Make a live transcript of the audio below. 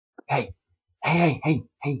Hey,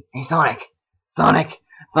 hey, Sonic! Sonic!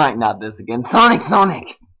 Sonic, not this again.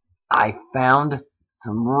 Sonic! I found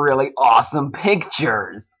some really awesome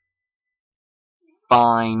pictures!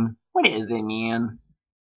 Fine. What is it, man?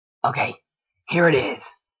 Okay, here it is.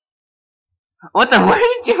 Where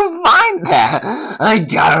did you find that? I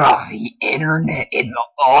got it off the internet. It's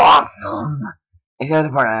awesome! Except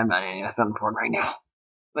the part I'm not in. That's not important right now.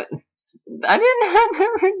 But I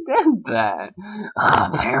never did that.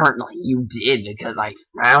 Apparently you did because I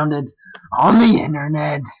found it on the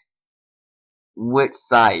internet. Which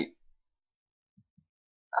site?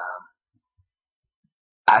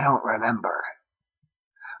 I don't remember.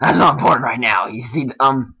 That's not important right now. You see,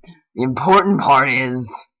 the important part is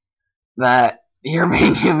that you're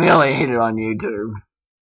being humiliated on YouTube.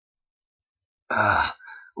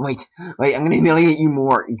 Wait, I'm gonna humiliate you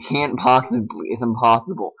more. You can't possibly. It's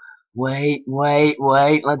impossible. Wait.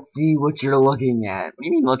 Let's see what you're looking at. What do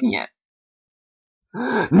you mean looking at?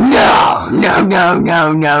 No.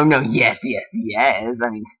 Yes. I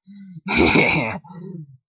mean,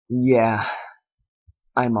 yeah.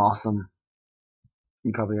 I'm awesome.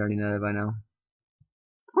 You probably already know that by now.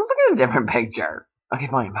 Let's look at a different picture. Okay,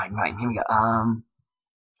 fine. Here we go.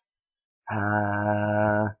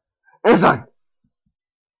 This one.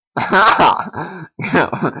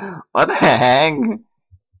 What the heck?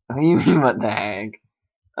 What do you mean, what the heck?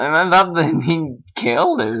 I thought they being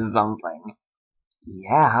killed or something.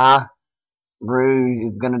 Yeah.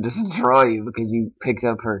 Rouge is gonna destroy you because you picked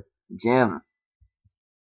up her gem.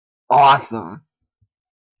 Awesome.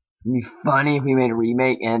 It'd be funny if we made a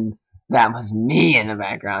remake and that was me in the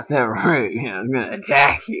background instead of Rouge. I was gonna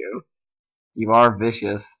attack you. You are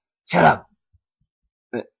vicious. Shut up.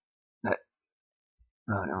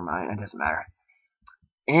 Oh, never mind. It doesn't matter.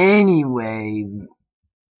 Anyway,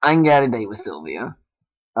 I got a date with Sylvia.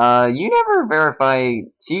 You never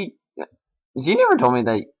verified. She never told me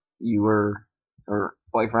that you were her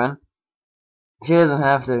boyfriend. She doesn't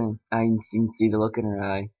have to. I can see the look in her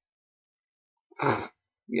eye.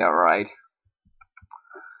 Yeah, right.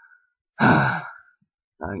 I'm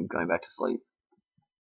going back to sleep.